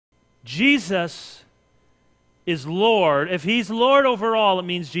Jesus is Lord. If he's Lord over all, it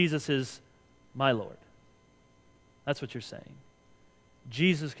means Jesus is my Lord. That's what you're saying.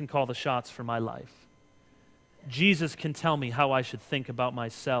 Jesus can call the shots for my life. Jesus can tell me how I should think about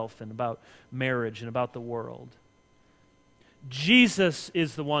myself and about marriage and about the world. Jesus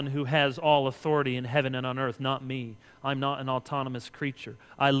is the one who has all authority in heaven and on earth, not me. I'm not an autonomous creature.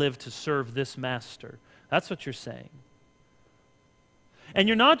 I live to serve this master. That's what you're saying. And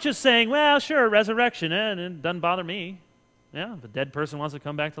you're not just saying, well, sure, resurrection, it doesn't bother me. Yeah, if a dead person wants to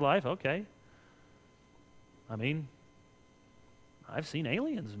come back to life, okay. I mean, I've seen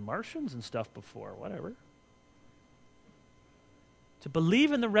aliens and Martians and stuff before, whatever. To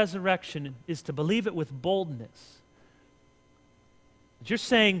believe in the resurrection is to believe it with boldness. You're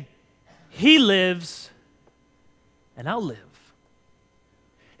saying, he lives, and I'll live.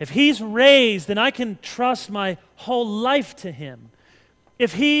 If he's raised, then I can trust my whole life to him.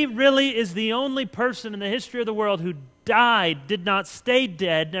 If he really is the only person in the history of the world who died, did not stay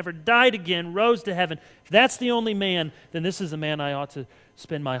dead, never died again, rose to heaven, if that's the only man, then this is the man I ought to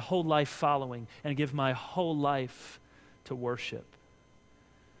spend my whole life following and give my whole life to worship.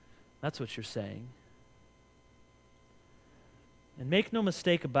 That's what you're saying. And make no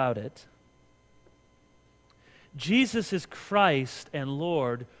mistake about it, Jesus is Christ and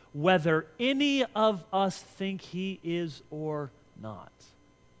Lord, whether any of us think he is or not.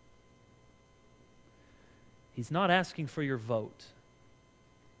 He's not asking for your vote.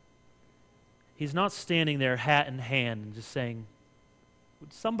 He's not standing there hat in hand and just saying,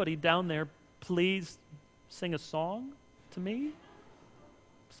 would somebody down there please sing a song to me? I'm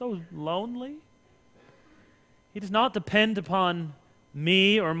so lonely. He does not depend upon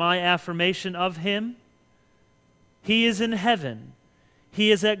me or my affirmation of him. He is in heaven.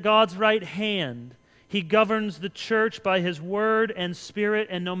 He is at God's right hand. He governs the church by his word and spirit,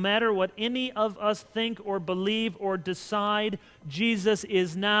 and no matter what any of us think or believe or decide, Jesus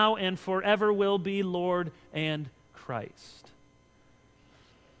is now and forever will be Lord and Christ.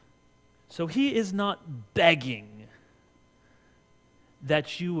 So he is not begging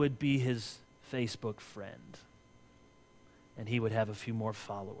that you would be his Facebook friend and he would have a few more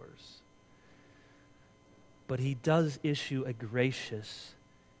followers. But he does issue a gracious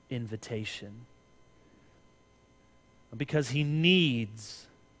invitation. Because he needs,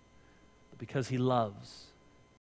 but because he loves.